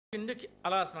Günlük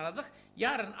Allah'a ısmarladık.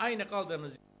 Yarın aynı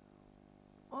kaldığımız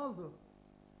oldu.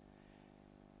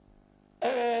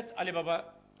 Evet Ali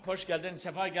Baba, hoş geldin,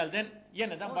 sefa geldin.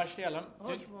 Yeniden başlayalım.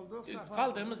 Hoş bulduk.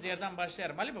 Kaldığımız yerden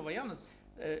başlayalım. Ali Baba yalnız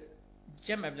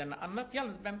cemevlerini anlat.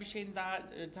 Yalnız ben bir şeyin daha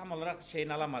tam olarak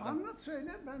şeyini alamadım. Anlat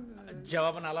söyle ben.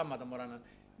 Cevabını alamadım oranın.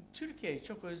 Türkiye'yi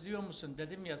çok özlüyor musun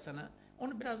dedim ya sana.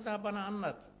 Onu biraz daha bana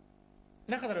anlat.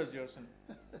 Ne kadar özlüyorsun?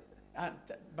 Yani,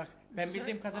 bak ben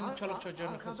bildiğim kadarıyla çoluk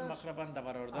çocuğun, kızım, akraban da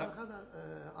var orada. Arkadaş,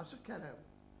 Aşık Kerem.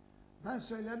 Ben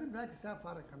söyledim, belki sen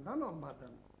farkından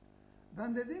olmadın.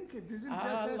 Ben dedim ki bizim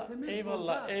cesetimiz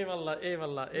eyvallah, burada.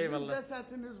 Eyvallah. Bizim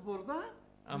cesetimiz burada.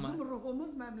 Bizim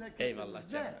ruhumuz memleketimizde. Eyvallah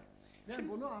canım. Ben Şimdi,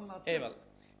 bunu anlattım. Eyvallah.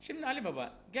 Şimdi Ali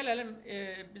Baba gelelim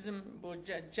bizim bu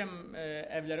cem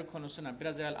evleri konusuna.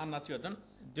 Biraz evvel anlatıyordun.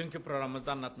 Dünkü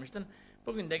programımızda anlatmıştın.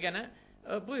 Bugün de gene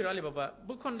buyur Ali Baba.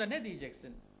 Bu konuda ne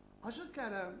diyeceksin? Aşık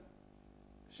Kerem,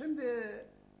 şimdi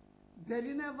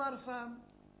derine varsam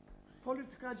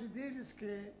politikacı değiliz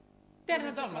ki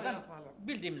derine dalmadan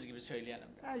bildiğimiz gibi söyleyelim.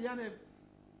 Yani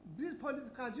biz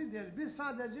politikacı değiliz. Biz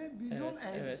sadece bir yol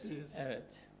ehlisiyiz.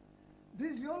 Evet.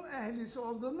 Biz yol ehlisi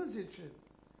olduğumuz için,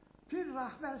 bir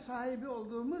rahber sahibi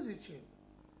olduğumuz için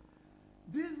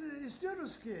biz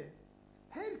istiyoruz ki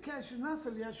herkes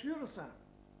nasıl yaşıyorsa,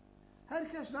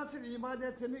 herkes nasıl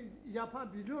ibadetini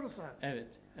yapabiliyorsa, evet.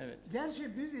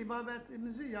 Gerçi biz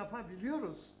ibadetimizi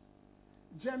yapabiliyoruz.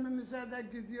 Cemimize de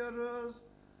gidiyoruz,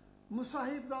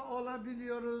 musahip de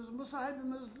olabiliyoruz,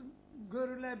 musahibimiz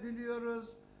görülebiliyoruz,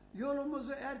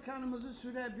 yolumuzu, erkanımızı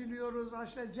sürebiliyoruz.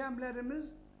 İşte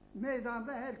cemlerimiz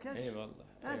meydanda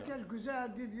herkes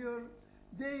güzel gidiyor,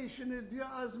 değişini diyor,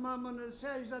 azmamını,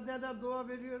 secdede de dua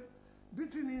veriyor.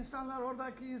 Bütün insanlar,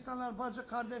 oradaki insanlar, bacı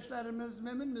kardeşlerimiz,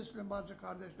 mümin Müslüman bacı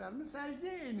kardeşlerimiz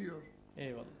secdeye iniyor.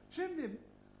 Eyvallah. Şimdi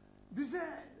bize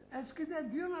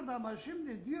eskide diyorlardı ama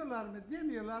şimdi diyorlar mı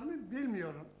demiyorlar mı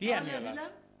bilmiyorum.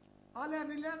 Diyemiyorlar.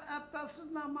 Aleviler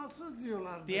abdestsiz namazsız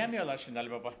diyorlardı. Diyemiyorlar şimdi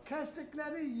Ali Baba.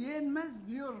 Kestikleri yenmez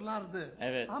diyorlardı.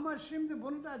 Evet. Ama şimdi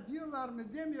bunu da diyorlar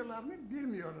mı demiyorlar mı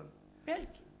bilmiyorum.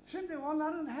 Belki. Şimdi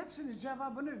onların hepsini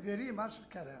cevabını vereyim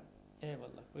Aşık Kerem.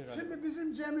 Eyvallah. Buyur Ali Şimdi Baba.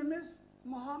 bizim cemimiz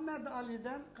Muhammed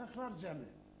Ali'den Kırklar Cemi.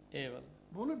 Eyvallah.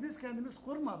 Bunu biz kendimiz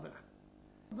kurmadık.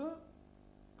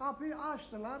 Kapıyı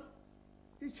açtılar,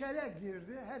 içeriye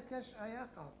girdi, herkes ayağa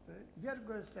kalktı, yer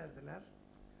gösterdiler.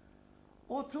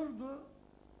 Oturdu,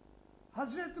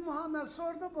 Hazreti Muhammed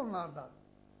sordu bunlardan.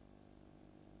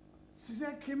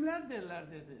 Size kimler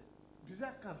derler dedi.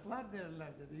 Bize Kırklar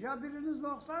derler dedi. Ya biriniz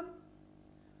 90,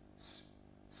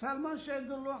 Selman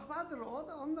Şeydullah'tadır, o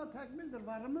da onunla tekmildir,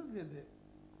 varımız dedi.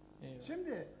 Eyvallah.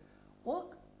 Şimdi o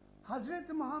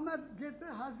Hazreti Muhammed gitti,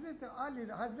 Hazreti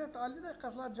Ali de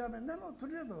Kırklar Camii'nden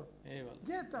oturuyordu. Eyvallah.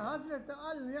 Gitti Hazreti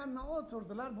Ali'nin yanına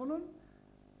oturdular. Bunun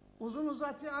uzun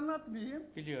uzatıyı anlatmayayım.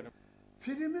 Biliyorum.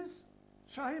 Pirimiz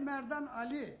Şahi Merdan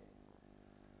Ali,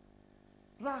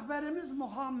 rahberimiz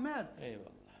Muhammed,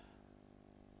 Eyvallah.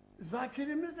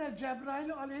 zakirimiz de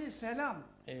Cebrail aleyhisselam.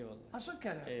 Eyvallah. Aşık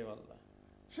Kerem. Eyvallah.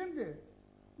 Şimdi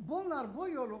bunlar bu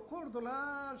yolu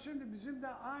kurdular. Şimdi bizim de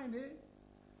aynı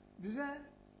bize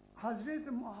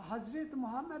Hazreti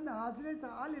Muhammed ile Hazreti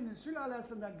Ali'nin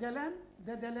sülalesinde gelen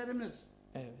dedelerimiz,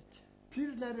 Evet.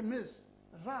 pirlerimiz,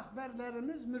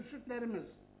 rahberlerimiz,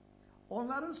 mürşitlerimiz,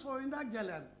 onların soyundan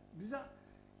gelen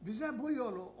bize bu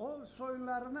yolu, o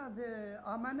soylarına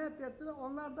emanet ettiler.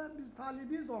 Onlar da biz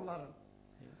talibiyiz onların.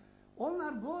 Evet.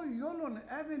 Onlar bu yolun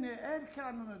evini,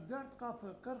 erkanını, 4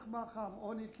 kapı, 40 makam,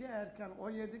 12 erkan,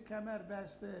 17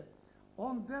 kemerbesti,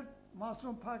 14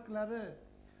 masum parkları,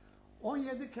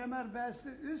 17 kemerbesti,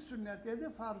 3 sünnet, 7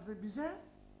 farzı bize,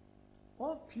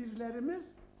 o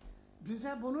pirlerimiz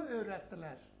bize bunu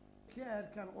öğrettiler. 2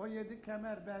 erken, 17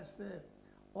 kemerbesti,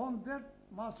 14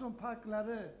 masum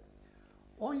parkları,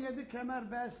 17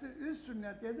 kemerbesti, 3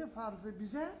 sünnet, 7 farzı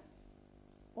bize,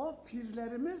 o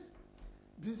pirlerimiz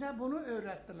bize bunu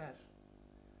öğrettiler.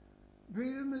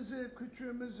 Büyüğümüzü,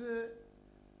 küçüğümüzü,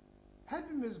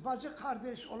 hepimiz bacı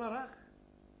kardeş olarak,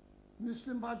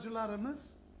 Müslüm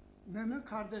bacılarımız, mümin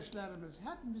kardeşlerimiz,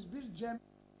 hepimiz bir cem.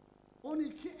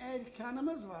 12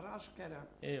 erkanımız var Aşık Kerem.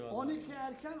 Eyvallah. 12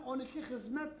 erkan, 12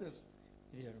 hizmettir.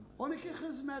 Biliyorum. 12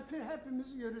 hizmeti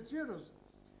hepimiz yürütüyoruz.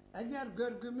 Eğer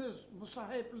görgümüz,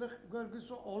 musahiplik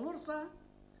görgüsü olursa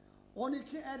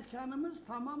 12 erkanımız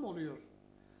tamam oluyor.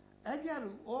 Eğer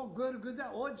o görgüde,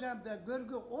 o cemde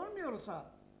görgü olmuyorsa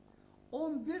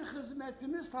 11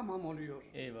 hizmetimiz tamam oluyor.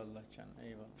 Eyvallah canım,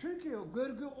 eyvallah. Çünkü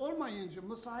görgü olmayınca,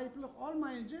 musahiplik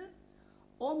olmayınca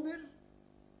 11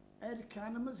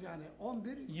 erkanımız, yani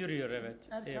 11 yürüyor, evet.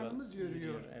 erkanımız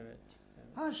yürüyor. Evet.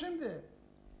 Ha şimdi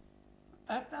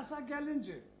Ertas'a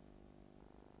gelince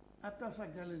Ebtas'a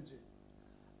gelince.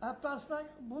 Ebtas'ta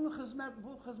bu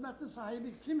hizmetin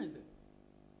sahibi kim idi?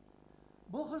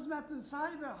 Bu hizmetin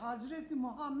sahibi Hazreti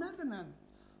Muhammed'in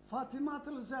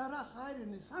Fatimatul Zehra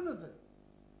Hayri Nisan'ıdı.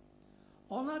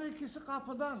 Onlar ikisi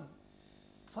kapıdan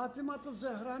Fatimatul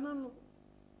Zehra'nın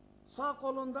sağ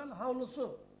kolundan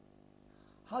havlusu.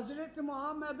 Hazreti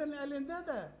Muhammed'in elinde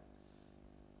de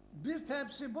bir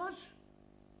tepsi boş,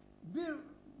 bir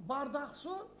bardak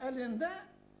su elinde.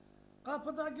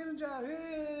 Kapıda girince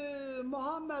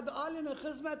Muhammed Ali'nin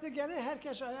hizmeti gelir,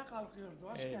 herkes ayağa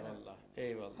kalkıyordu. Eyvallah,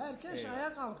 eyvallah. Herkes eyvallah.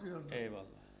 ayağa kalkıyordu. Eyvallah.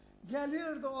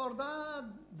 Geliyordu orada,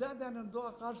 dedenin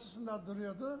dua karşısında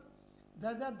duruyordu.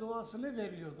 Dede duasını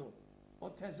veriyordu.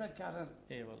 O tezekkarın.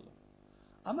 Eyvallah.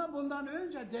 Ama bundan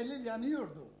önce delil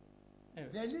yanıyordu.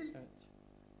 Evet. Delil evet.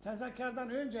 tezekkardan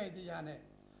önceydi yani.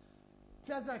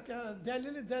 Tezekkar,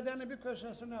 delili dedenin bir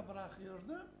köşesine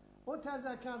bırakıyordu. O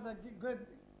tezekkardaki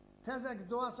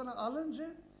duasını alınca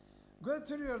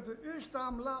götürüyordu. 3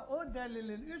 damla o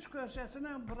delilin 3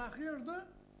 köşesine bırakıyordu.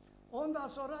 Ondan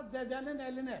sonra dedenin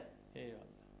eline. Eyvallah.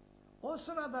 O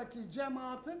sıradaki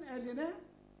cemaatin eline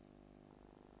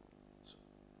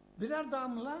birer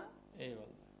damla Eyvallah.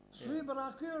 suyu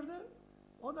bırakıyordu.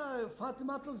 O da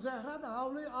Fatimatul Zehra da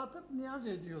havluyu atıp niyaz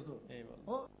ediyordu. Eyvallah.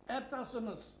 O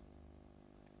ebtasımız.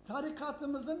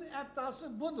 Tarikatımızın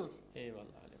ebtası budur. Eyvallah.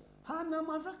 Ali Baba. Ha,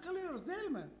 namazı kılıyoruz değil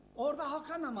mi? Orada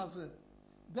halka namazı.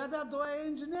 Dede dua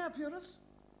edince ne yapıyoruz?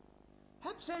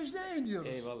 Hep secdeye iniyoruz.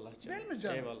 Eyvallah canım. Değil mi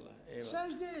canım? Eyvallah. Eyvallah.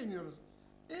 Secdeye iniyoruz.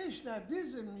 İşte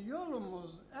bizim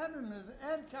yolumuz, evimiz,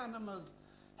 erkanımız,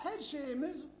 her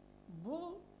şeyimiz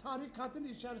bu tarikatın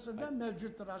içerisinde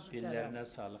mevcuttur Aşık Kerem. Dillerine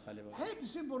sağlık Ali Baba.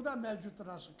 Hepsi burada mevcuttur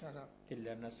Aşık Kerem.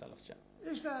 Dillerine sağlık canım.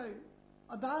 İşte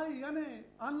daha yani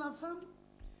anlatsam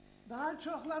daha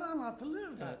çokları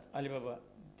anlatılır da. Evet Ali Baba,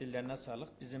 dillerine sağlık.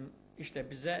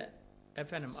 İşte bize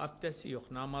efendim abdesti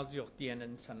yok, namazı yok diyen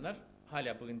insanlar,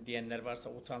 hala bugün diyenler varsa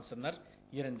utansınlar,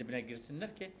 yerin dibine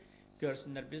girsinler ki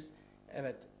görsünler biz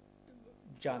evet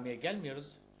camiye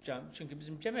gelmiyoruz. Çünkü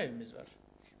bizim cemevimiz var.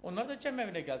 Onlar da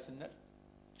cemevine gelsinler.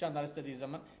 Canlar istediği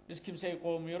zaman. Biz kimseyi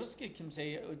kovmuyoruz ki,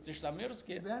 kimseyi dışlamıyoruz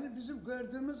ki. Yani bizim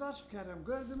gördüğümüz Aşık Kerem,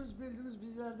 gördüğümüz bildiğimiz bir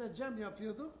yerde cem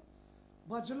yapıyorduk.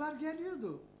 Bacılar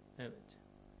geliyordu. Evet.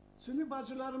 Sünni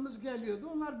bacılarımız geliyordu.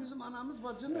 Onlar bizim anamız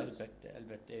bacımız. Elbette,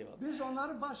 elbette eyvallah. Biz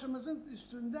onları başımızın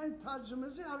üstünden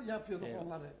tacımızı yapıyorduk Eyvallah.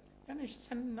 onları. Yani işte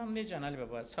senin anlayacağın Ali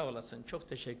Baba, sağ olasın. Çok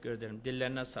teşekkür ederim.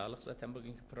 Dillerine sağlık. Zaten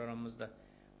bugünkü programımızda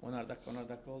 10'ar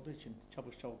dakika olduğu için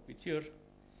çabuk bitiyor.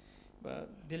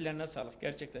 Dillerine sağlık.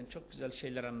 Gerçekten çok güzel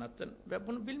şeyler anlattın. Ve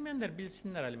bunu bilmeyenler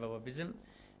bilsinler Ali Baba. Bizim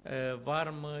var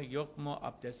mı yok mu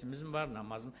abdestimiz mi var,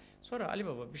 namaz mı? Sonra Ali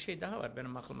Baba bir şey daha var.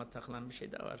 Benim aklıma takılan bir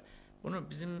şey daha var. Bunu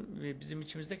bizim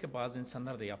içimizdeki bazı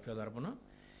insanlar da yapıyorlar bunu.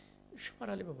 Şu var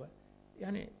Ali Baba.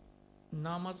 Yani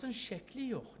namazın şekli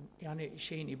yok. Yani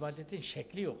ibadetin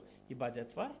şekli yok.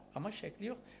 İbadet var ama şekli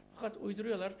yok. Fakat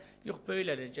uyduruyorlar. Yok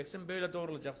böyle edeceksin, böyle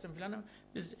doğrulacaksın filan.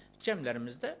 Biz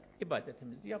cemlerimizde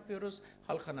ibadetimizi yapıyoruz.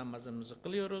 Halka namazımızı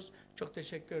kılıyoruz. Çok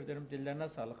teşekkür ederim. Dillerine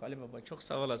sağlık Ali Baba. Çok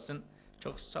sağ olasın.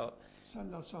 Çok sağ ol.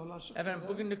 Sen de sağ olasın. Efendim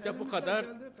bugünlük de bu kadar.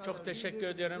 Çok teşekkür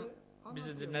ediyorum.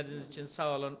 Bizi dinlediğiniz için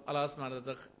sağ olun. Allah'a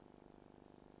ısmarladık.